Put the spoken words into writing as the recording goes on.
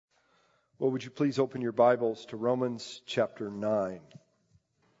Well, would you please open your Bibles to Romans chapter 9.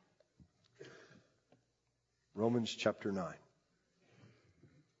 Romans chapter 9.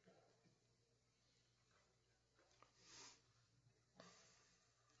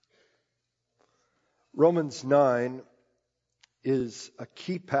 Romans 9 is a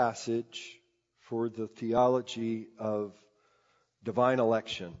key passage for the theology of divine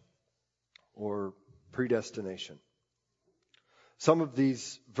election or predestination. Some of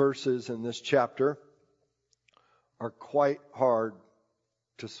these verses in this chapter are quite hard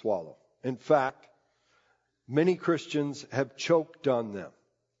to swallow. In fact, many Christians have choked on them.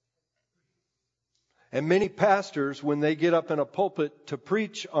 And many pastors, when they get up in a pulpit to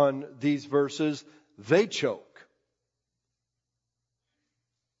preach on these verses, they choke.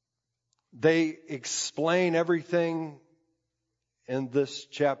 They explain everything in this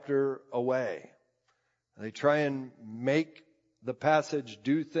chapter away. They try and make the passage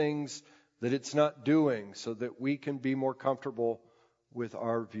do things that it's not doing so that we can be more comfortable with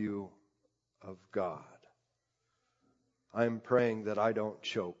our view of God. I'm praying that I don't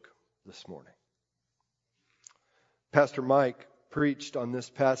choke this morning. Pastor Mike preached on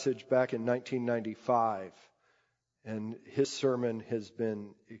this passage back in 1995, and his sermon has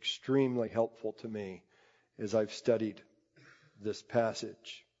been extremely helpful to me as I've studied this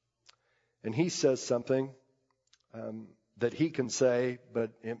passage. And he says something that he can say, but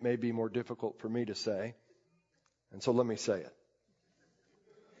it may be more difficult for me to say. And so let me say it.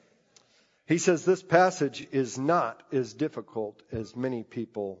 He says this passage is not as difficult as many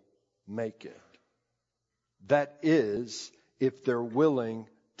people make it. That is, if they're willing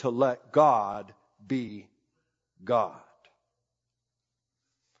to let God be God.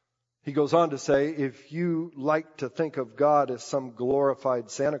 He goes on to say, if you like to think of God as some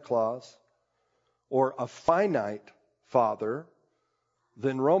glorified Santa Claus or a finite Father,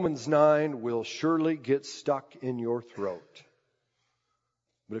 then Romans 9 will surely get stuck in your throat.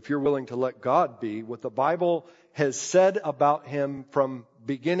 But if you're willing to let God be what the Bible has said about him from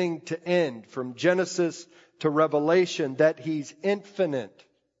beginning to end, from Genesis to Revelation, that he's infinite,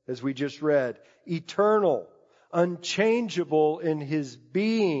 as we just read, eternal, unchangeable in his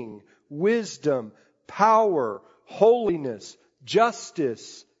being, wisdom, power, holiness,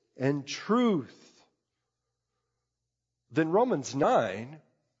 justice, and truth, then Romans 9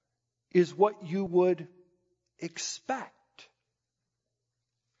 is what you would expect.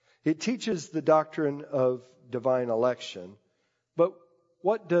 It teaches the doctrine of divine election, but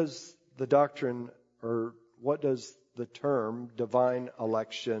what does the doctrine, or what does the term divine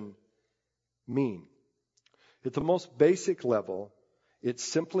election mean? At the most basic level, it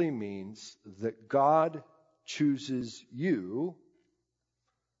simply means that God chooses you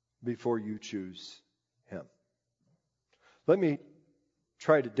before you choose him. Let me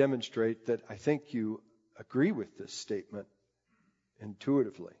try to demonstrate that I think you agree with this statement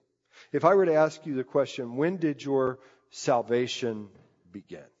intuitively. If I were to ask you the question, when did your salvation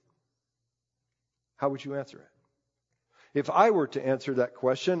begin? How would you answer it? If I were to answer that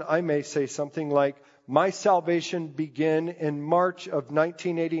question, I may say something like, my salvation began in March of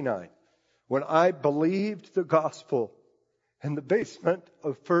 1989 when I believed the gospel in the basement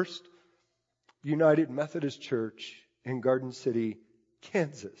of First United Methodist Church in Garden City,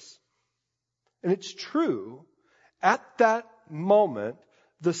 Kansas. And it's true, at that moment,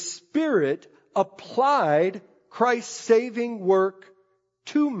 the Spirit applied Christ's saving work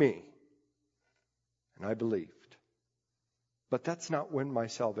to me. And I believed. But that's not when my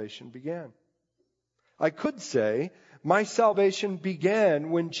salvation began. I could say my salvation began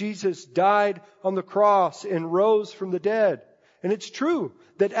when Jesus died on the cross and rose from the dead. And it's true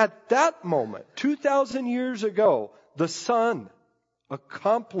that at that moment, 2,000 years ago, the Son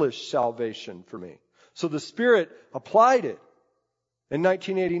accomplished salvation for me. So the Spirit applied it in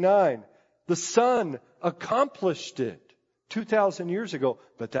 1989. The Son accomplished it 2,000 years ago.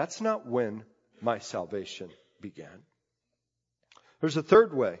 But that's not when my salvation began. There's a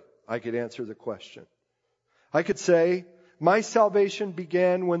third way I could answer the question. I could say, my salvation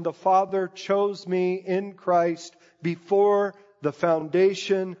began when the Father chose me in Christ before the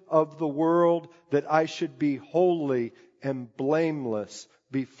foundation of the world, that I should be holy and blameless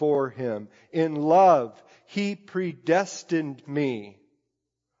before him. In love, he predestined me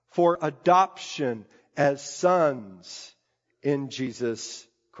for adoption as sons in Jesus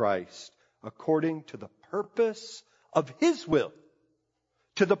Christ, according to the purpose of his will,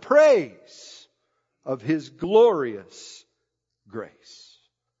 to the praise of his glorious grace.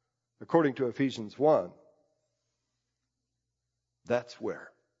 According to Ephesians 1, that's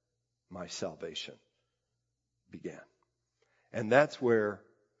where my salvation began. And that's where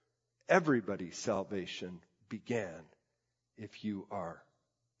everybody's salvation began if you are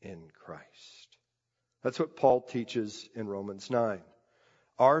in Christ. That's what Paul teaches in Romans 9.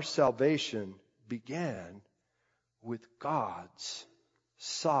 Our salvation began with God's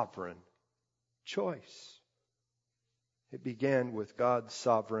sovereign choice. It began with God's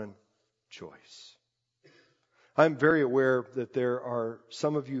sovereign choice. I'm very aware that there are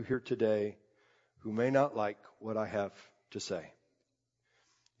some of you here today who may not like what I have to say.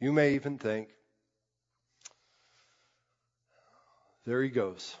 You may even think, there he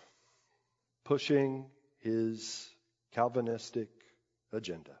goes, pushing his Calvinistic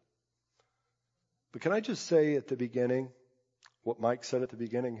agenda. But can I just say at the beginning, what Mike said at the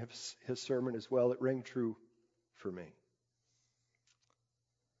beginning of his sermon as well, it rang true for me.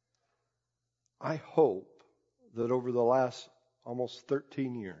 I hope that over the last almost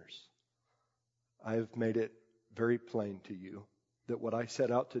 13 years, I have made it very plain to you that what I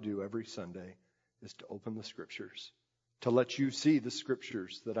set out to do every Sunday is to open the Scriptures, to let you see the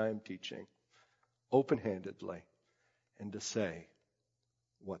Scriptures that I am teaching open-handedly, and to say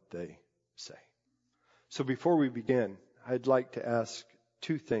what they say. So before we begin, I'd like to ask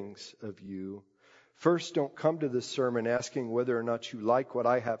two things of you. First, don't come to this sermon asking whether or not you like what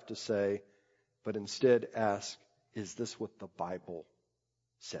I have to say, but instead ask, is this what the Bible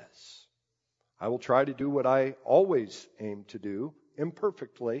says? I will try to do what I always aim to do,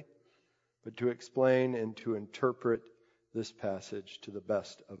 imperfectly, but to explain and to interpret this passage to the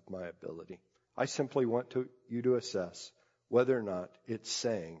best of my ability. I simply want you to assess whether or not it's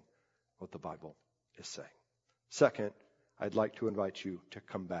saying what the Bible is saying. Second, I'd like to invite you to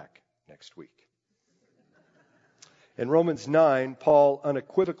come back next week. In Romans 9, Paul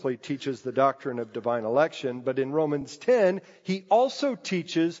unequivocally teaches the doctrine of divine election, but in Romans 10, he also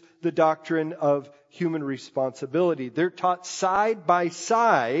teaches the doctrine of human responsibility. They're taught side by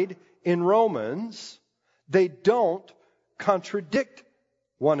side in Romans. They don't contradict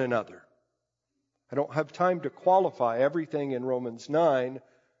one another. I don't have time to qualify everything in Romans 9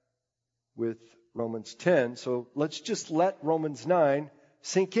 with Romans 10, so let's just let Romans 9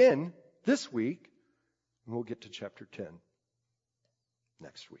 sink in this week. And we'll get to chapter 10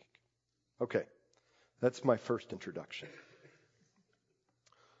 next week. Okay, that's my first introduction.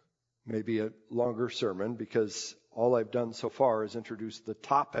 Maybe a longer sermon because all I've done so far is introduce the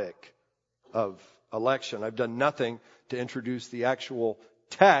topic of election. I've done nothing to introduce the actual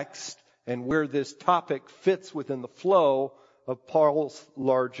text and where this topic fits within the flow of Paul's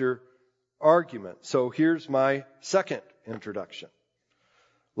larger argument. So here's my second introduction.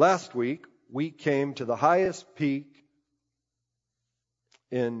 Last week, we came to the highest peak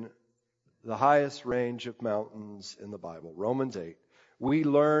in the highest range of mountains in the Bible, Romans 8. We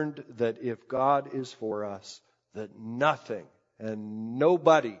learned that if God is for us, that nothing and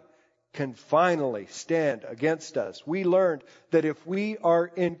nobody can finally stand against us. We learned that if we are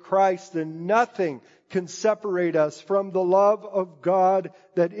in Christ, then nothing can separate us from the love of God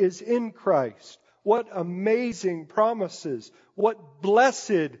that is in Christ. What amazing promises. What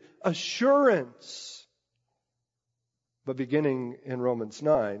blessed assurance. But beginning in Romans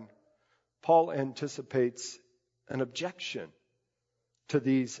 9, Paul anticipates an objection to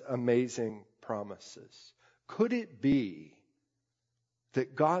these amazing promises. Could it be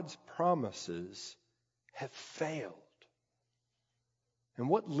that God's promises have failed? And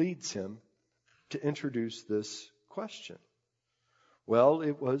what leads him to introduce this question? Well,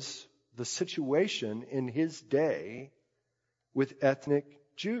 it was the situation in his day with ethnic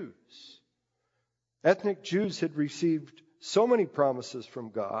Jews. Ethnic Jews had received so many promises from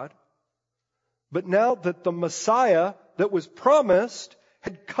God, but now that the Messiah that was promised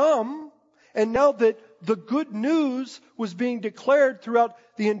had come, and now that the good news was being declared throughout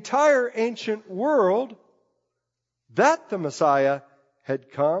the entire ancient world, that the Messiah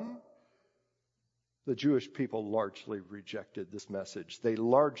had come, the Jewish people largely rejected this message. They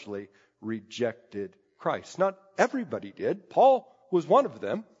largely rejected Christ. Not everybody did. Paul was one of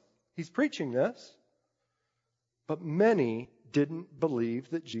them. He's preaching this. But many didn't believe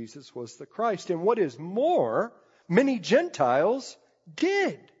that Jesus was the Christ. And what is more, many Gentiles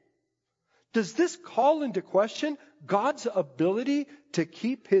did. Does this call into question God's ability to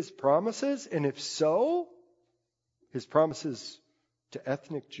keep his promises? And if so, his promises to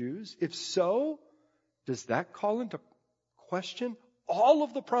ethnic Jews? If so, does that call into question all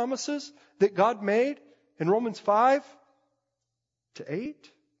of the promises that God made in Romans 5 to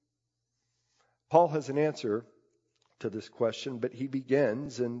 8? Paul has an answer to this question, but he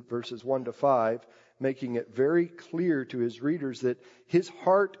begins in verses 1 to 5, making it very clear to his readers that his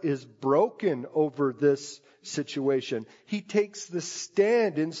heart is broken over this situation. He takes the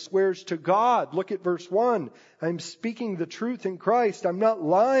stand and swears to God. Look at verse 1. I'm speaking the truth in Christ. I'm not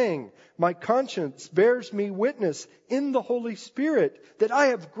lying. My conscience bears me witness in the Holy Spirit that I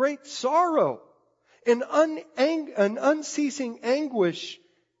have great sorrow and an unceasing anguish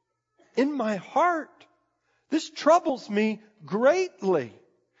in my heart. This troubles me greatly.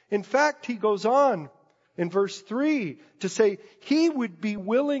 In fact, he goes on in verse 3 to say he would be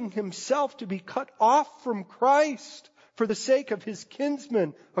willing himself to be cut off from Christ for the sake of his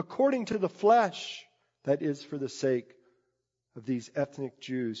kinsmen according to the flesh. That is, for the sake of these ethnic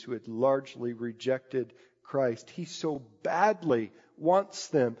Jews who had largely rejected Christ. He so badly wants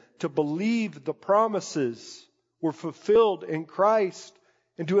them to believe the promises were fulfilled in Christ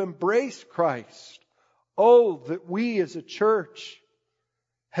and to embrace Christ. Oh, that we as a church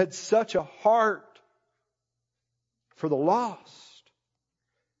had such a heart for the lost.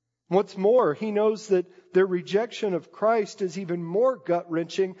 What's more, he knows that their rejection of Christ is even more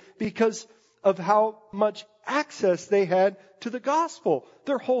gut-wrenching because of how much access they had to the gospel.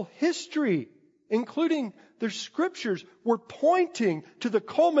 Their whole history, including their scriptures, were pointing to the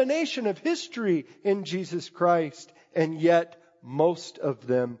culmination of history in Jesus Christ, and yet most of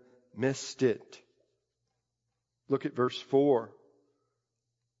them missed it. Look at verse 4.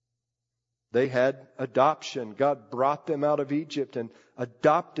 They had adoption. God brought them out of Egypt and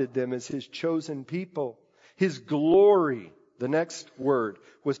adopted them as His chosen people. His glory, the next word,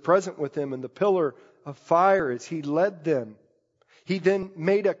 was present with them in the pillar of fire as He led them. He then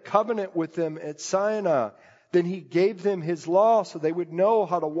made a covenant with them at Sinai. Then He gave them His law so they would know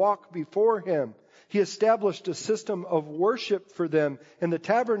how to walk before Him. He established a system of worship for them in the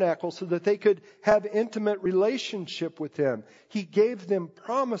tabernacle so that they could have intimate relationship with Him. He gave them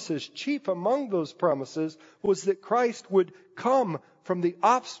promises. Chief among those promises was that Christ would come from the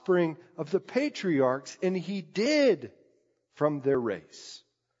offspring of the patriarchs, and He did. From their race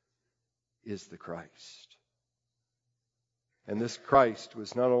is the Christ. And this Christ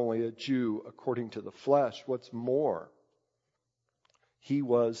was not only a Jew according to the flesh, what's more, He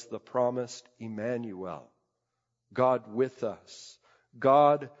was the promised Emmanuel, God with us,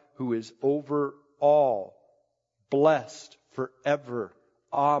 God who is over all, blessed forever.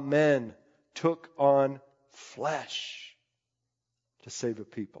 Amen. Took on flesh to save a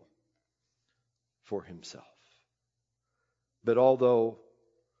people for Himself. But although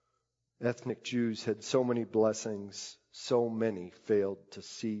ethnic Jews had so many blessings, so many failed to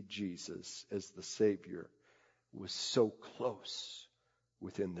see Jesus as the Savior who was so close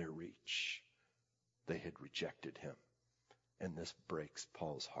within their reach. They had rejected Him. And this breaks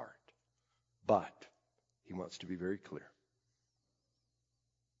Paul's heart. But he wants to be very clear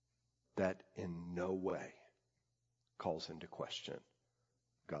that in no way calls into question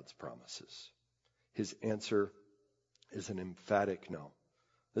God's promises. His answer is an emphatic no.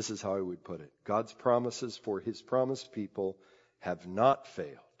 This is how I would put it. God's promises for His promised people have not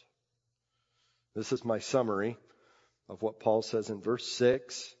failed. This is my summary of what Paul says in verse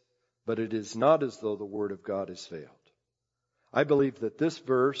 6. But it is not as though the word of God has failed. I believe that this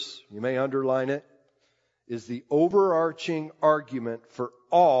verse, you may underline it, is the overarching argument for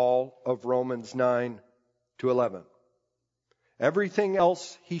all of Romans 9 to 11. Everything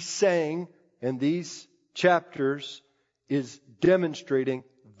else he's saying in these chapters is demonstrating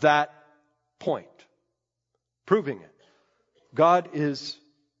that point, proving it. God is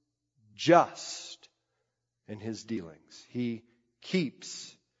just in His dealings. He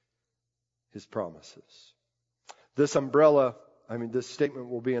keeps His promises. This statement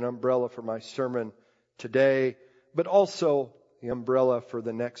will be an umbrella for my sermon today, but also the umbrella for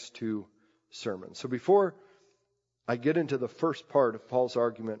the next two sermons. So before I get into the first part of Paul's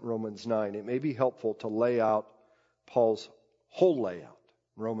argument in Romans 9, it may be helpful to lay out Paul's whole layout,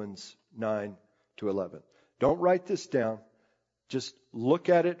 Romans 9 to 11. Don't write this down. Just look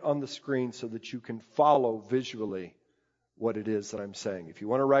at it on the screen so that you can follow visually what it is that I'm saying. If you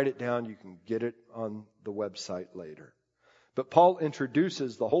want to write it down, you can get it on the website later. But Paul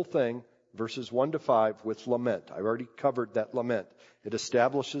introduces the whole thing, verses 1 to 5, with lament. I already covered that lament. It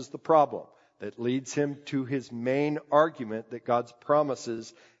establishes the problem that leads him to his main argument that God's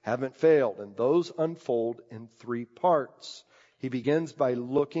promises haven't failed. And those unfold in three parts. He begins by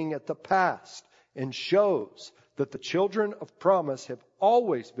looking at the past and shows that the children of promise have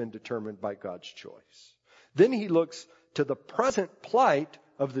always been determined by God's choice. Then he looks to the present plight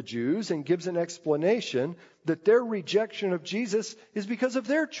of the Jews and gives an explanation that their rejection of Jesus is because of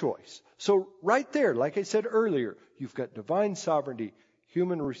their choice. So right there, like I said earlier, you've got divine sovereignty,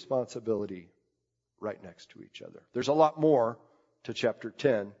 human responsibility right next to each other. There's a lot more to chapter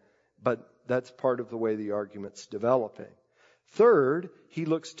 10, but that's part of the way the argument's developing. Third, he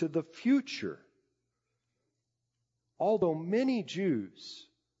looks to the future. Although many Jews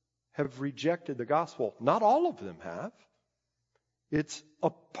have rejected the gospel, not all of them have. It's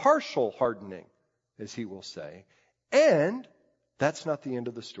a partial hardening, as he will say. And that's not the end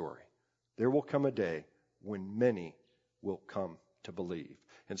of the story. There will come a day when many will come to believe.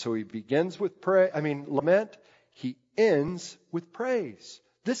 And so he begins with lament. He ends with praise.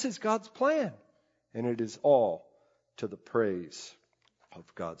 This is God's plan. And it is all to the praise of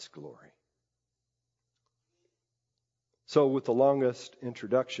God's glory. So with the longest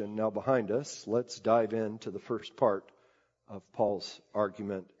introduction now behind us, let's dive into the first part of Paul's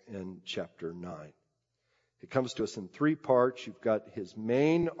argument in chapter 9. It comes to us in three parts. You've got his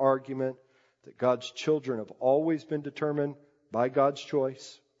main argument that God's children have always been determined by God's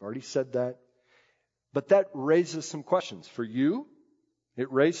choice. I've already said that. But that raises some questions for you.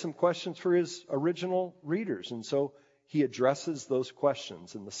 It raised some questions for his original readers. And so he addresses those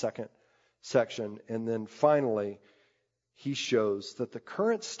questions in the second section. And then finally, he shows that the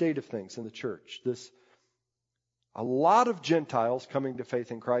current state of things in the church, a lot of Gentiles coming to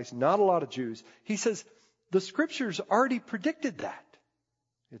faith in Christ, not a lot of Jews. He says the scriptures already predicted that.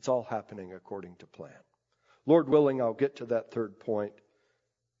 It's all happening according to plan. Lord willing, I'll get to that third point,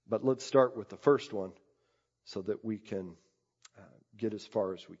 but let's start with the first one so that we can get as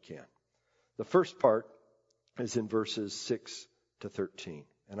far as we can. The first part is in verses 6 to 13,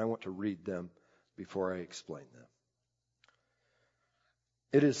 and I want to read them before I explain them.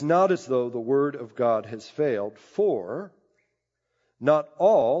 It is not as though the word of God has failed, for not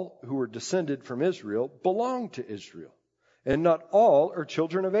all who are descended from Israel belong to Israel, and not all are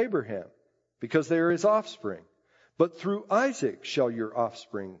children of Abraham, because they are his offspring. But through Isaac shall your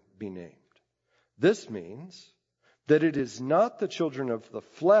offspring be named. This means that it is not the children of the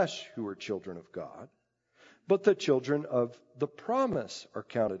flesh who are children of God, but the children of the promise are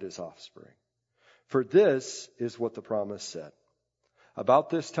counted as offspring. For this is what the promise said. About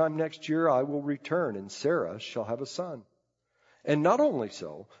this time next year I will return, and Sarah shall have a son. And not only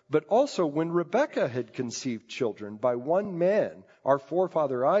so, but also when Rebekah had conceived children by one man, our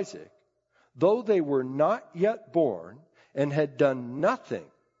forefather Isaac, though they were not yet born and had done nothing,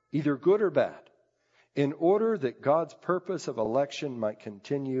 either good or bad, in order that God's purpose of election might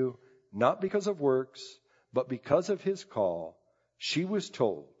continue, not because of works, but because of his call, she was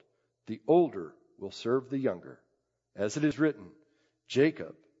told, the older will serve the younger. As it is written,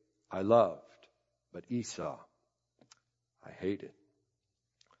 Jacob I loved, but Esau I hated.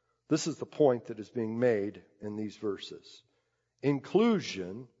 This is the point that is being made in these verses.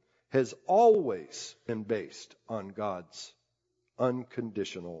 Inclusion has always been based on God's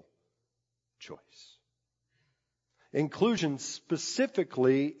unconditional choice. Inclusion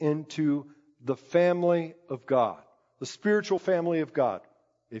specifically into the family of God, the spiritual family of God,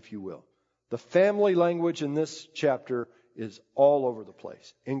 if you will. The family language in this chapter is all over the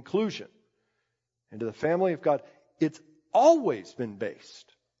place. Inclusion into the family of God. It's always been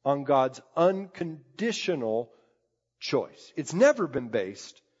based on God's unconditional choice. It's never been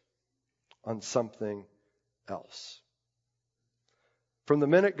based on something else. From the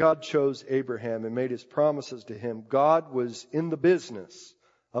minute God chose Abraham and made his promises to him, God was in the business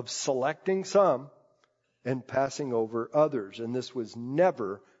of selecting some and passing over others. And this was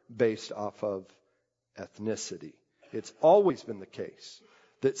never based off of ethnicity. It's always been the case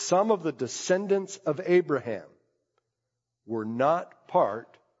that some of the descendants of Abraham were not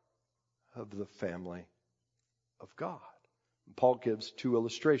part of the family of God. And Paul gives two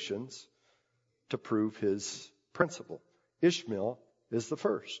illustrations to prove his principle. Ishmael is the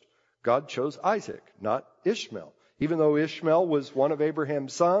first. God chose Isaac, not Ishmael. Even though Ishmael was one of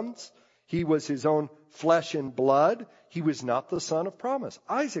Abraham's sons, he was his own flesh and blood. He was not the son of promise.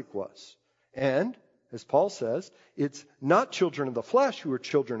 Isaac was. And, as Paul says, it's not children of the flesh who are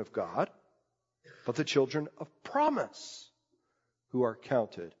children of God, but the children of promise who are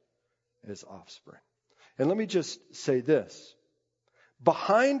counted as offspring. And let me just say this.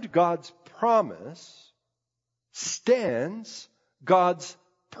 Behind God's promise stands God's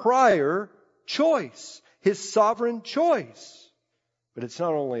prior choice, his sovereign choice. But it's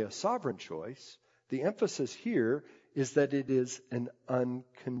not only a sovereign choice. The emphasis here is that it is an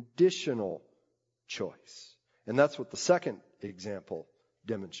unconditional choice. And that's what the second example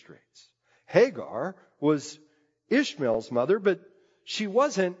demonstrates. Hagar was Ishmael's mother, but she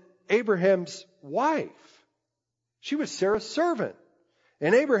wasn't Abraham's wife. She was Sarah's servant.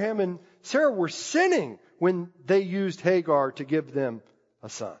 And Abraham and Sarah were sinning when they used Hagar to give them a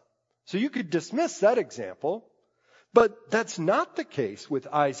son. So you could dismiss that example, but that's not the case with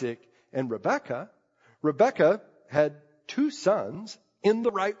Isaac and Rebekah. Rebekah had 2 sons in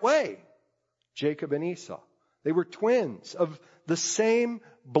the right way, Jacob and Esau. They were twins of the same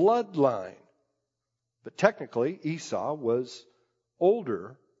bloodline. But technically, Esau was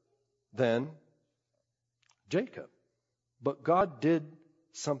older than Jacob. But God did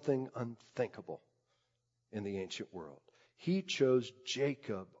something unthinkable in the ancient world. He chose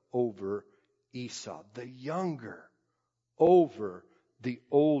Jacob over Esau, the younger, over the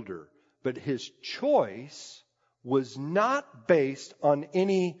older. But his choice was not based on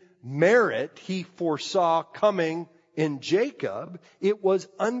any merit he foresaw coming in Jacob. It was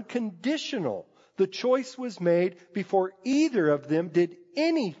unconditional. The choice was made before either of them did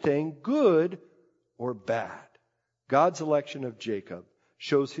anything good or bad. God's election of Jacob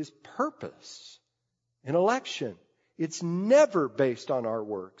shows his purpose in election. It's never based on our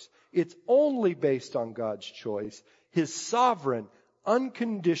works. It's only based on God's choice, his sovereign,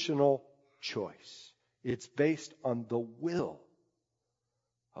 unconditional choice. It's based on the will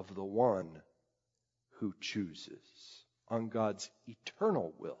of the one who chooses, on God's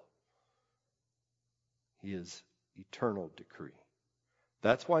eternal will, his eternal decree.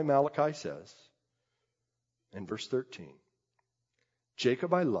 That's why Malachi says in verse 13,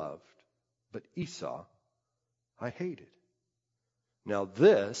 Jacob I loved, but Esau I hated. Now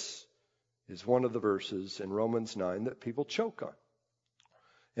this is one of the verses in Romans 9 that people choke on.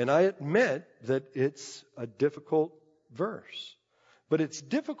 And I admit that it's a difficult verse. But it's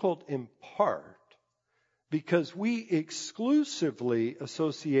difficult in part because we exclusively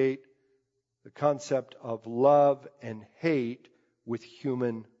associate the concept of love and hate with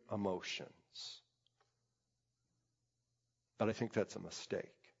human emotions. But I think that's a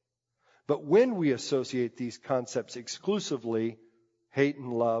mistake. But when we associate these concepts exclusively, hate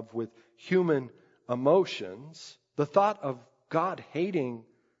and love, with human emotions, the thought of God hating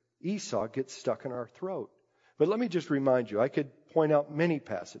Esau gets stuck in our throat. But let me just remind you, I could point out many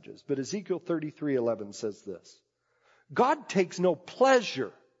passages, but Ezekiel 33:11 says this: God takes no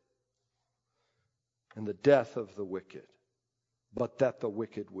pleasure in the death of the wicked, but that the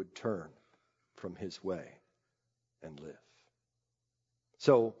wicked would turn from his way and live.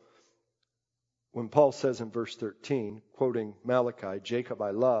 So, when Paul says in verse 13, quoting Malachi, Jacob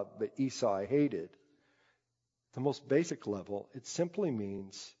I loved, but Esau I hated, at the most basic level, it simply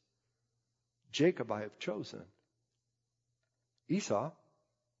means Jacob I have chosen. Esau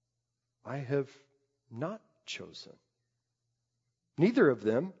I have not chosen. Neither of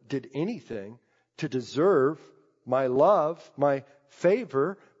them did anything to deserve my love, my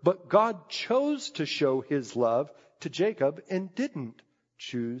favor, but God chose to show his love to Jacob and didn't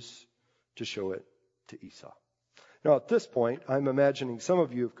choose to show it to Esau. Now at this point, I'm imagining some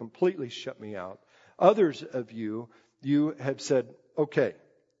of you have completely shut me out. Others of you have said, okay,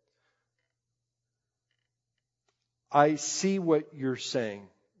 I see what you're saying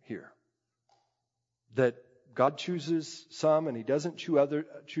here. That God chooses some and he doesn't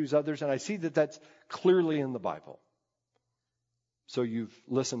choose others. And I see that that's clearly in the Bible. So you've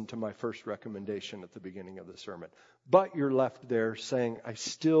listened to my first recommendation at the beginning of the sermon. But you're left there saying, I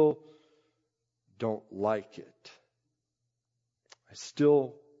still don't like it. I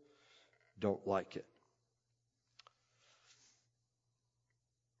still don't like it.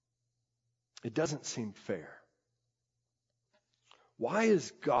 It doesn't seem fair. Why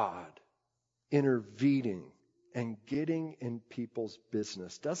is God intervening and getting in people's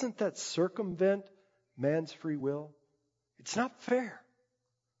business? Doesn't that circumvent man's free will? It's not fair.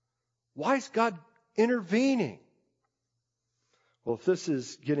 Why is God intervening? Well, if this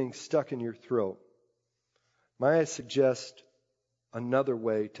is getting stuck in your throat, may I suggest another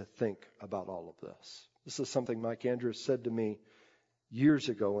way to think about all of this? This is something Mike Andrews said to me years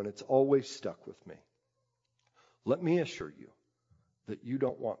ago, and it's always stuck with me. Let me assure you that you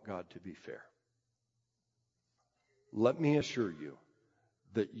don't want God to be fair. Let me assure you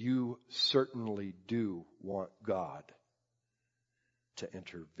that you certainly do want God to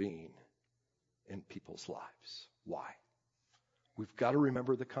intervene in people's lives. Why? We've got to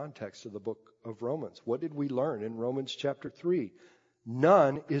remember the context of the book of Romans. What did we learn in Romans chapter 3?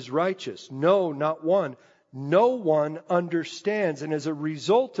 None is righteous. No, not one. No one understands. And as a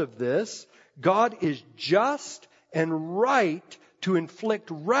result of this, God is just and right to inflict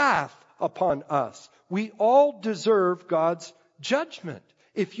wrath upon us. We all deserve God's judgment.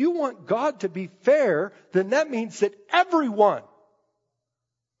 If you want God to be fair, then that means that everyone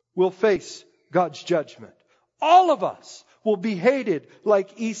will face God's judgment. All of us will be hated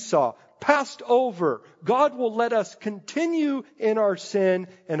like Esau, passed over. God will let us continue in our sin,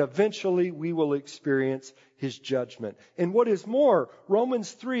 and eventually we will experience His judgment. And what is more,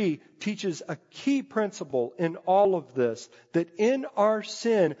 Romans 3 teaches a key principle in all of this, that in our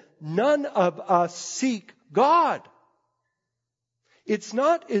sin, none of us seek God. It's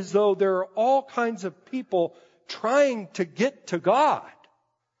not as though there are all kinds of people trying to get to God,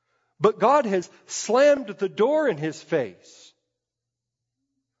 but God has slammed the door in His face.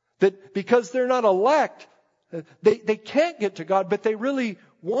 That because they're not elect, they can't get to God, but they really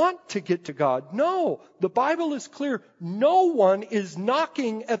want to get to God. No, the Bible is clear. No one is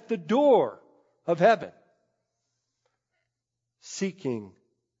knocking at the door of heaven seeking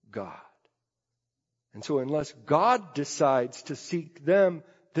God. And so unless God decides to seek them,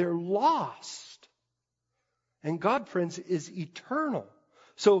 they're lost. And God, friends, is eternal.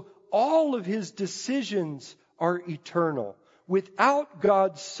 So all of His decisions are eternal. Without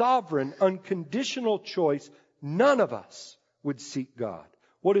God's sovereign, unconditional choice, none of us would seek God.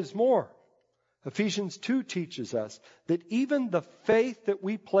 What is more, Ephesians 2 teaches us that even the faith that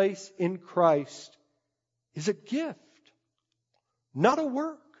we place in Christ is a gift, not a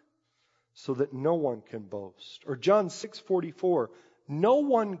work, so that no one can boast. Or John 6:44, no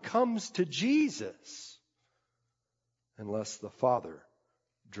one comes to Jesus unless the Father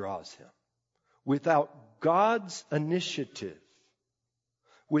draws him. Without God's initiative,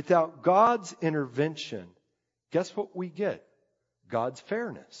 without God's intervention, guess what we get? God's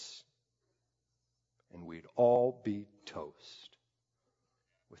fairness. And we'd all be toast.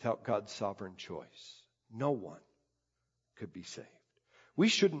 Without God's sovereign choice, no one could be saved. We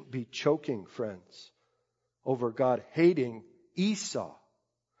shouldn't be choking, friends, over God hating Esau.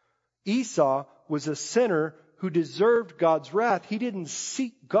 Esau was a sinner who deserved God's wrath. He didn't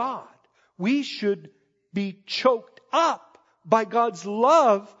seek God. We should be choked up by God's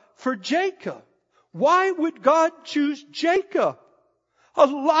love for Jacob. Why would God choose Jacob? A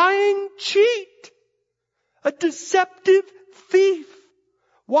lying cheat, a deceptive thief.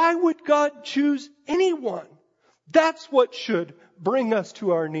 Why would God choose anyone? That's what should bring us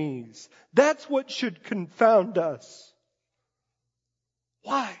to our knees. That's what should confound us.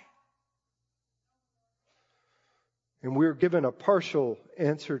 Why? And we're given a partial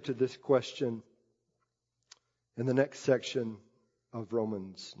answer to this question in the next section of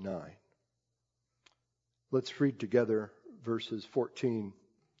Romans 9. Let's read together verses 14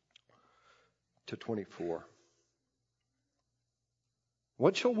 to 24.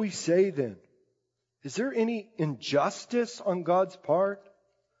 What shall we say then? Is there any injustice on God's part?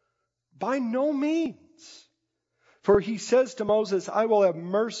 By no means. For He says to Moses, I will have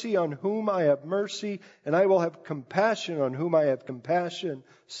mercy on whom I have mercy, and I will have compassion on whom I have compassion.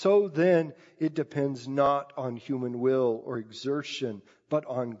 So then it depends not on human will or exertion, but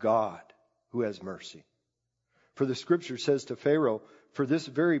on God who has mercy. For the Scripture says to Pharaoh, for this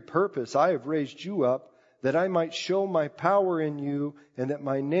very purpose I have raised you up, that I might show my power in you, and that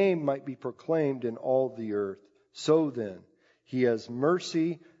my name might be proclaimed in all the earth. So then, He has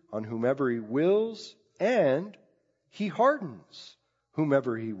mercy on whomever He wills, and He hardens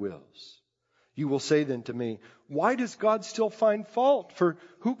whomever He wills. You will say then to me, why does God still find fault? For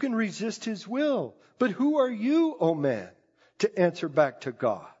who can resist His will? But who are you, O man, to answer back to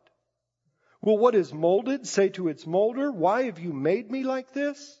God? Will what is molded say to its molder, why have you made me like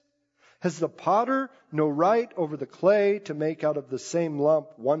this? Has the potter no right over the clay to make out of the same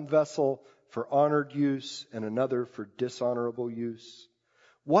lump one vessel for honored use and another for dishonorable use?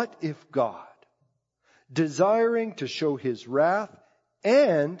 What if God, desiring to show His wrath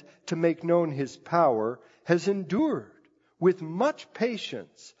and to make known His power, has endured with much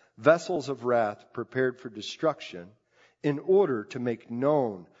patience vessels of wrath prepared for destruction, in order to make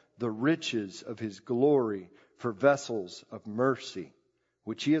known the riches of His glory for vessels of mercy,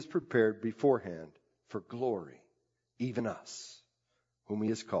 which He has prepared beforehand for glory, even us, whom He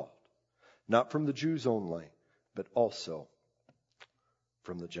has called, not from the Jews only, but also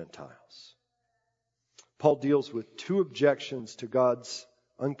from the Gentiles. Paul deals with two objections to God's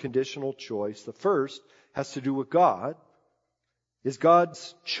unconditional choice. The first has to do with God. Is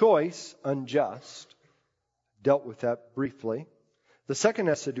God's choice unjust? Dealt with that briefly. The second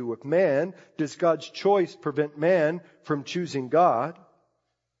has to do with man. Does God's choice prevent man from choosing God?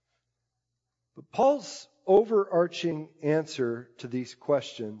 But Paul's overarching answer to these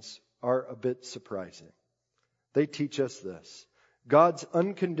questions are a bit surprising. They teach us this: God's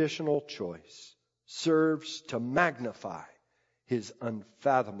unconditional choice serves to magnify His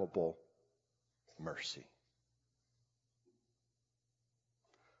unfathomable mercy.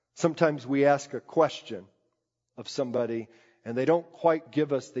 Sometimes we ask a question of somebody and they don't quite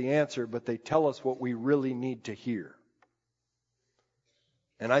give us the answer, but they tell us what we really need to hear.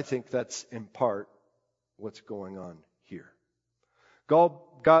 And I think that's in part what's going on here.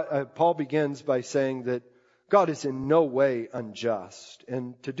 Paul begins by saying that God is in no way unjust.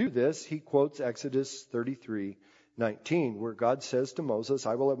 And to do this, he quotes Exodus 33:19, where God says to Moses,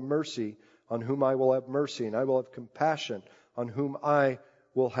 I will have mercy on whom I will have mercy, and I will have compassion on whom I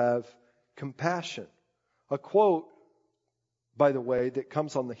will have compassion. A quote, by the way, that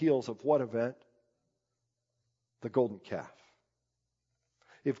comes on the heels of what event? The golden calf.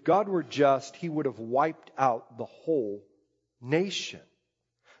 If God were just, he would have wiped out the whole nation.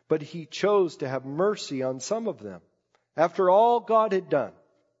 But he chose to have mercy on some of them. After all God had done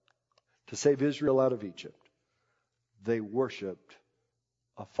to save Israel out of Egypt, they worshiped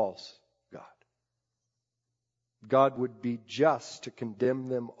a false god. God would be just to condemn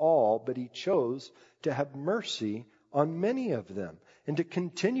them all, but he chose to have mercy on many of them and to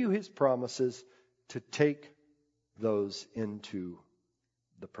continue his promises to take those into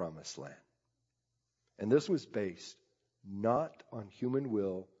the promised land. And this was based not on human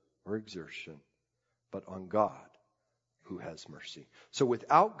will or exertion, but on God who has mercy. So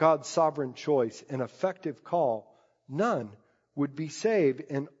without God's sovereign choice and effective call, none would be saved.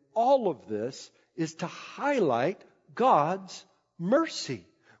 And all of this is to highlight God's mercy.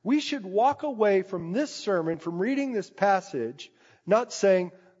 We should walk away from this sermon, from reading this passage, not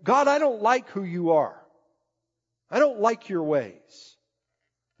saying, God, I don't like who you are. I don't like your ways.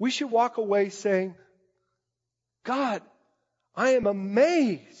 We should walk away saying, God, I am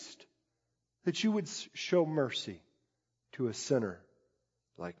amazed that you would show mercy to a sinner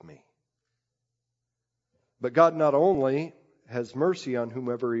like me. But God not only has mercy on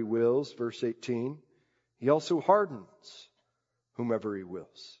whomever he wills, verse 18, he also hardens whomever he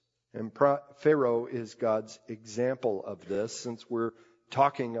wills. And Pharaoh is God's example of this, since we're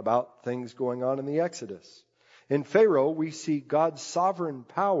talking about things going on in the Exodus. In Pharaoh, we see God's sovereign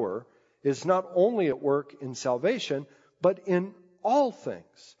power is not only at work in salvation, but in all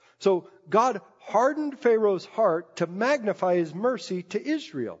things. So God hardened Pharaoh's heart to magnify his mercy to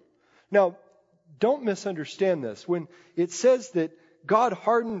Israel. Now, don't misunderstand this. When it says that God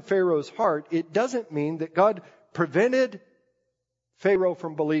hardened Pharaoh's heart, it doesn't mean that God prevented Pharaoh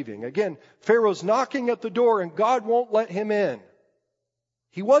from believing. Again, Pharaoh's knocking at the door and God won't let him in.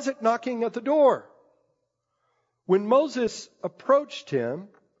 He wasn't knocking at the door. When Moses approached him,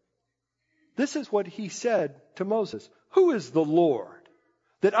 this is what he said to Moses. Who is the Lord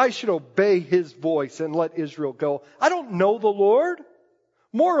that I should obey his voice and let Israel go? I don't know the Lord.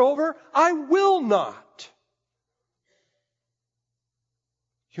 Moreover, I will not.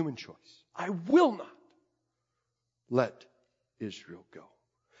 Human choice. I will not let Israel go.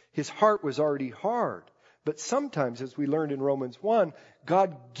 His heart was already hard. But sometimes, as we learned in Romans 1,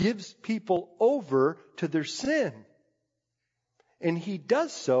 God gives people over to their sin. And he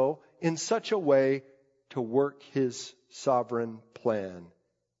does so in such a way to work his sovereign plan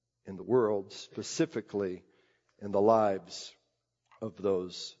in the world, specifically in the lives of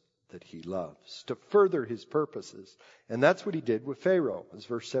those that he loves, to further his purposes. And that's what he did with Pharaoh, as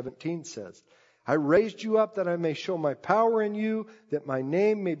verse 17 says. I raised you up that I may show my power in you, that my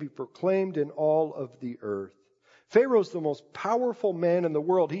name may be proclaimed in all of the earth. Pharaoh's the most powerful man in the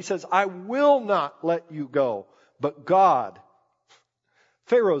world. He says, I will not let you go. But God,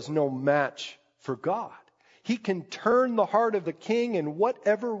 Pharaoh's no match for God. He can turn the heart of the king in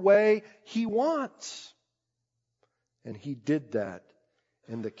whatever way he wants. And he did that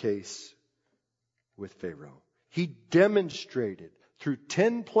in the case with Pharaoh. He demonstrated through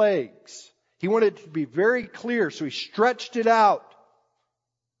 10 plagues. He wanted it to be very clear, so he stretched it out.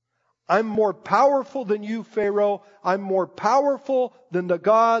 I'm more powerful than you, Pharaoh. I'm more powerful than the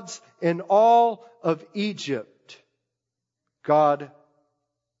gods in all of Egypt. God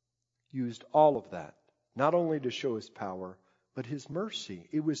used all of that, not only to show his power, but his mercy.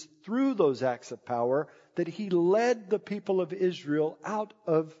 It was through those acts of power that he led the people of Israel out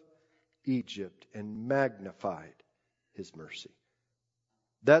of Egypt and magnified his mercy.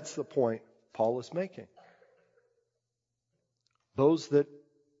 That's the point Paul is making. Those that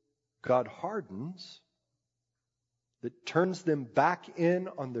God hardens, that turns them back in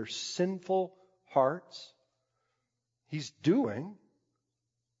on their sinful hearts, he's doing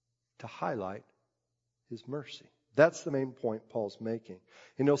to highlight his mercy. That's the main point Paul's making.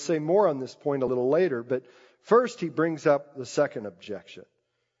 And he'll say more on this point a little later, but first he brings up the second objection.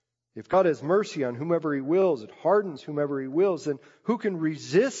 If God has mercy on whomever he wills, it hardens whomever he wills, then who can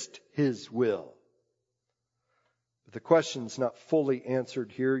resist his will? But the question's not fully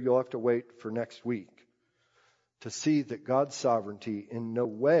answered here. You'll have to wait for next week to see that God's sovereignty in no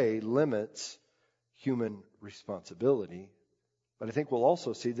way limits human responsibility. But I think we'll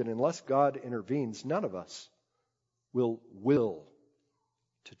also see that unless God intervenes, none of us will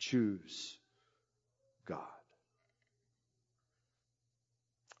to choose God.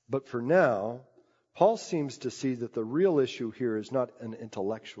 But for now, Paul seems to see that the real issue here is not an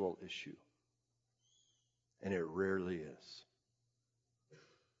intellectual issue. And it rarely is.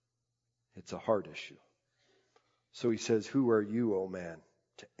 It's a heart issue. So he says, who are you, O man,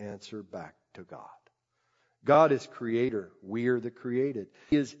 to answer back to God? God is creator. We are the created.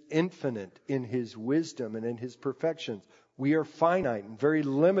 He is infinite in his wisdom and in his perfections. We are finite and very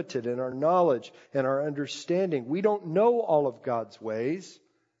limited in our knowledge and our understanding. We don't know all of God's ways.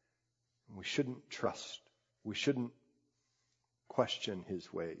 We shouldn't trust. We shouldn't question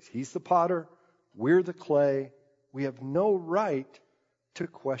his ways. He's the potter. We're the clay. We have no right to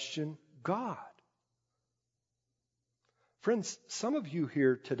question God. Friends, some of you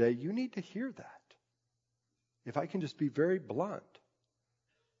here today, you need to hear that. If I can just be very blunt.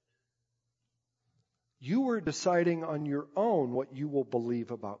 You are deciding on your own what you will believe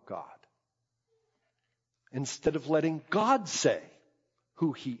about God, instead of letting God say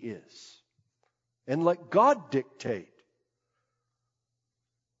who he is and let God dictate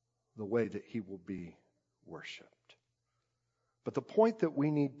the way that he will be worshiped. But the point that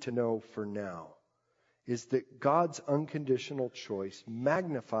we need to know for now is that God's unconditional choice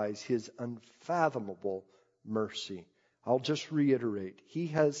magnifies his unfathomable mercy. I'll just reiterate, he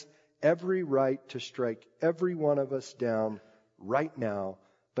has every right to strike every one of us down right now,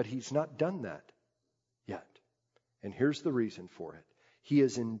 but he's not done that yet. And here's the reason for it. He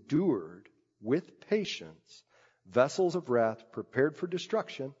has endured with patience vessels of wrath prepared for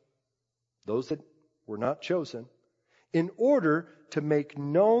destruction, those that were not chosen, in order to make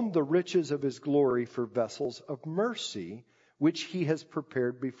known the riches of his glory for vessels of mercy, which he has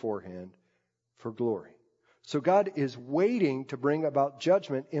prepared beforehand for glory. So God is waiting to bring about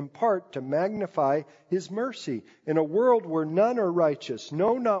judgment, in part to magnify his mercy. In a world where none are righteous,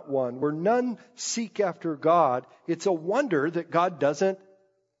 no, not one, where none seek after God, it's a wonder that God doesn't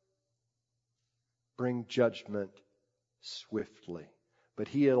bring judgment swiftly. But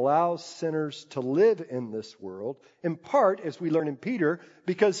he allows sinners to live in this world, in part, as we learn in Peter,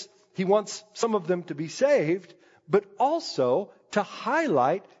 because he wants some of them to be saved, but also to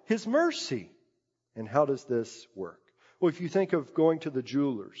highlight his mercy. And how does this work? Well, if you think of going to the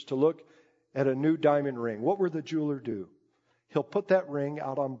jeweler's to look at a new diamond ring, what will the jeweler do? He'll put that ring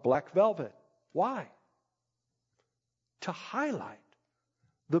out on black velvet. Why? To highlight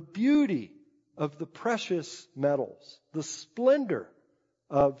the beauty of the precious metals, the splendor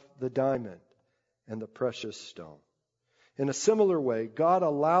of the diamond and the precious stone. In a similar way, God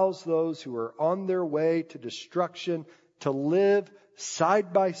allows those who are on their way to destruction to live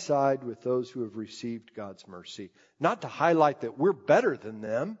side by side with those who have received God's mercy. Not to highlight that we're better than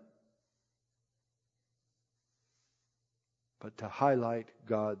them, but to highlight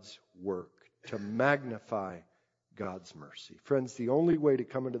God's work, to magnify God's mercy. Friends, the only way to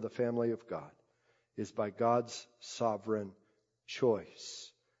come into the family of God is by God's sovereign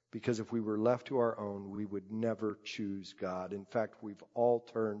choice. Because if we were left to our own, we would never choose God. In fact, we've all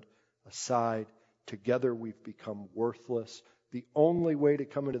turned aside. Together we've become worthless. The only way to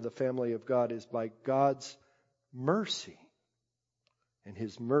come into the family of God is by God's mercy. And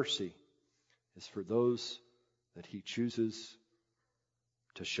his mercy is for those that he chooses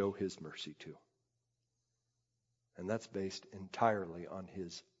to show his mercy to. And that's based entirely on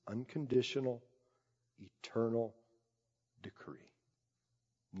his unconditional, eternal decree,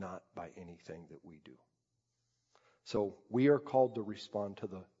 not by anything that we do. So we are called to respond to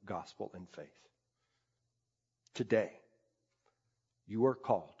the gospel in faith. Today, you are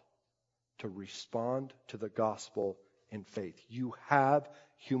called to respond to the gospel in faith. You have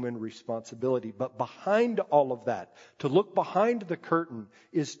human responsibility. But behind all of that, to look behind the curtain,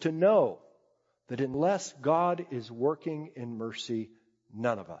 is to know that unless God is working in mercy,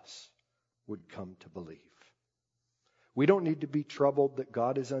 none of us would come to believe. We don't need to be troubled that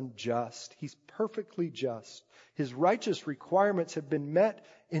God is unjust. He's perfectly just. His righteous requirements have been met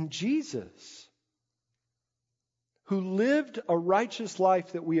in Jesus, who lived a righteous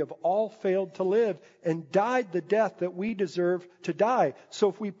life that we have all failed to live and died the death that we deserve to die. So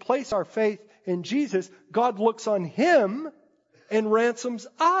if we place our faith in Jesus, God looks on him and ransoms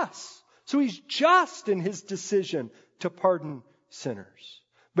us. So he's just in his decision to pardon sinners.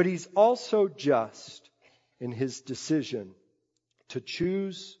 But he's also just in his decision to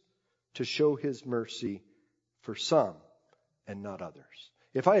choose to show his mercy for some and not others.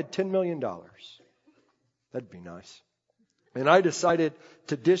 If I had $10 million That'd be nice. And I decided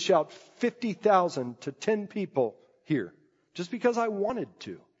to dish out 50,000 to 10 people here just because I wanted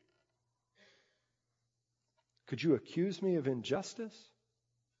to. Could you accuse me of injustice?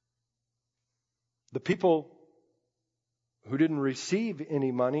 The people who didn't receive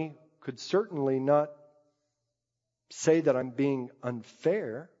any money could certainly not say that I'm being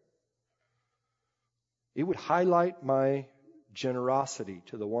unfair. It would highlight my generosity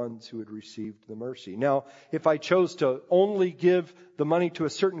to the ones who had received the mercy. Now, if I chose to only give the money to a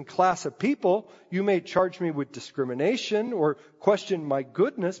certain class of people, you may charge me with discrimination or question my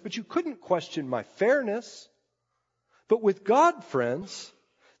goodness, but you couldn't question my fairness. But with God, friends,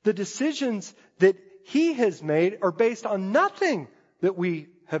 the decisions that He has made are based on nothing that we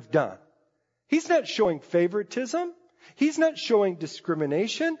have done. He's not showing favoritism. He's not showing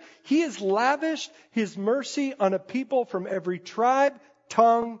discrimination. He has lavished His mercy on a people from every tribe,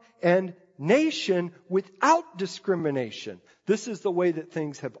 tongue, and nation without discrimination. This is the way that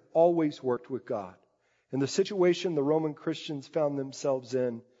things have always worked with God. And the situation the Roman Christians found themselves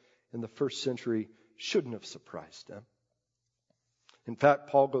in the first century shouldn't have surprised them. In fact,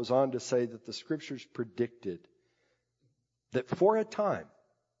 Paul goes on to say that the Scriptures predicted that for a time,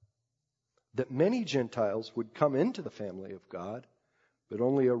 that many Gentiles would come into the family of God, but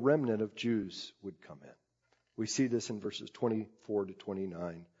only a remnant of Jews would come in. We see this in verses 24 to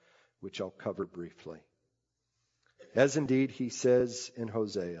 29, which I'll cover briefly. As indeed He says in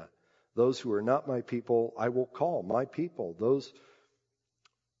Hosea, those who are not my people, I will call my people. Those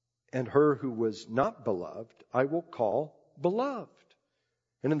and her who was not beloved, I will call beloved.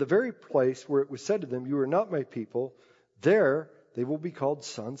 And in the very place where it was said to them, you are not my people, there they will be called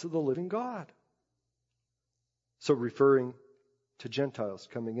sons of the living God. So referring to Gentiles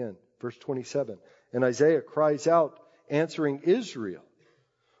coming in. Verse 27. And Isaiah cries out, answering Israel,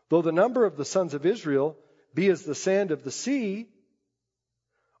 though the number of the sons of Israel be as the sand of the sea,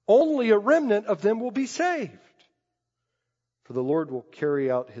 only a remnant of them will be saved. For the Lord will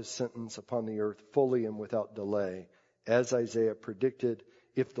carry out His sentence upon the earth fully and without delay. As Isaiah predicted,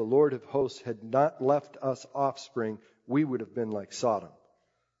 if the Lord of hosts had not left us offspring, we would have been like Sodom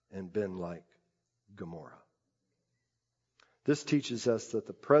and been like Gomorrah. This teaches us that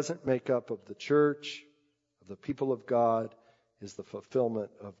the present makeup of the church, of the people of God, is the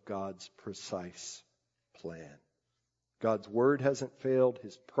fulfillment of God's precise plan. God's word hasn't failed.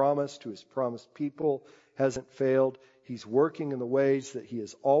 His promise to His promised people hasn't failed. He's working in the ways that He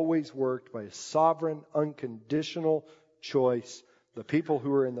has always worked by a sovereign, unconditional choice. The people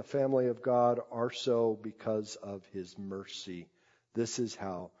who are in the family of God are so because of His mercy. This is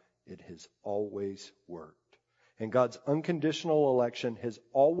how it has always worked. And God's unconditional election has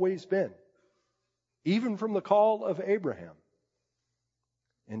always been, even from the call of Abraham,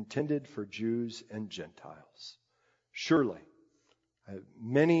 intended for Jews and Gentiles. Surely,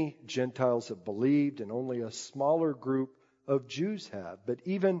 many Gentiles have believed and only a smaller group of Jews have. But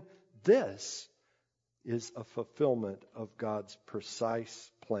even this is a fulfillment of God's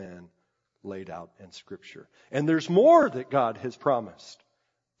precise plan laid out in Scripture. And there's more that God has promised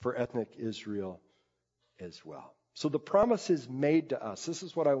for ethnic Israel as well. So the promise is made to us. This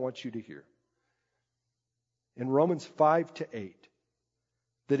is what I want you to hear. In Romans 5-8,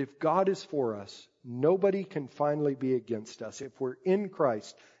 that if God is for us, nobody can finally be against us. If we're in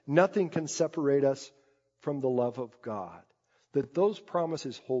Christ, nothing can separate us from the love of God. That those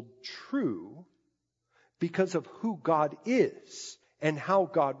promises hold true because of who God is and how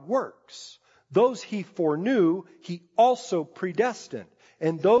God works. Those He foreknew, He also predestined.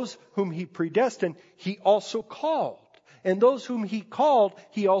 And those whom He predestined, He also called. And those whom He called,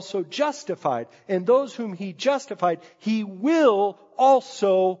 He also justified. And those whom He justified, He will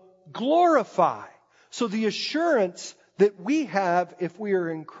also glorify. So the assurance that we have if we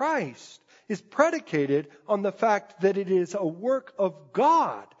are in Christ is predicated on the fact that it is a work of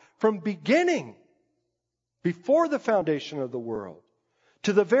God from beginning, before the foundation of the world,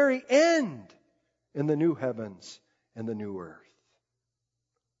 to the very end in the new heavens and the new earth.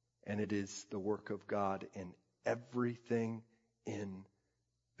 And it is the work of God in everything in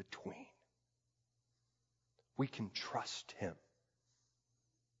between. We can trust Him.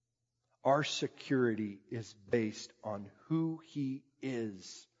 Our security is based on who He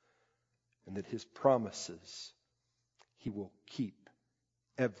is and that His promises He will keep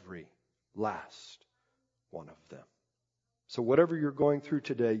every last one of them. So whatever you're going through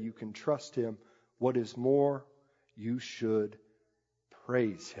today, you can trust Him. What is more, you should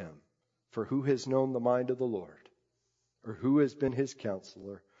praise Him. For who has known the mind of the Lord? Or who has been His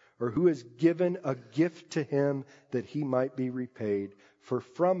counselor? Or who has given a gift to Him that He might be repaid? For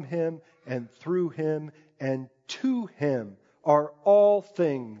from Him and through Him and to Him are all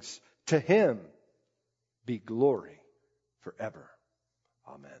things. To Him be glory forever.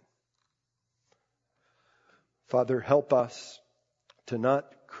 Amen. Father, help us to not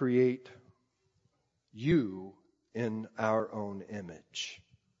create You in our own image.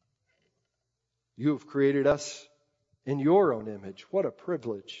 You have created us in Your own image. What a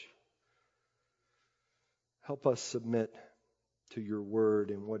privilege. Help us submit to Your word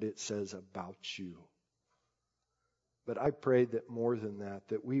and what it says about You. But I pray that more than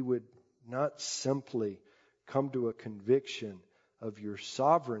that we would not simply come to a conviction of Your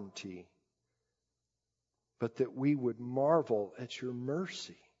sovereignty, but that we would marvel at Your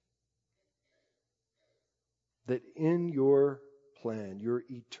mercy. That in Your plan, Your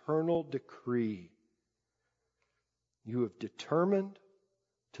eternal decree, You have determined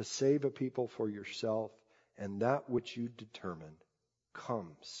to save a people for Yourself, and that which You determined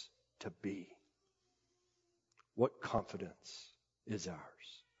comes to be. What confidence is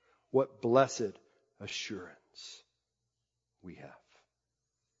ours? What blessed assurance we have.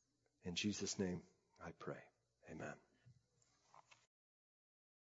 In Jesus' name I pray. Amen.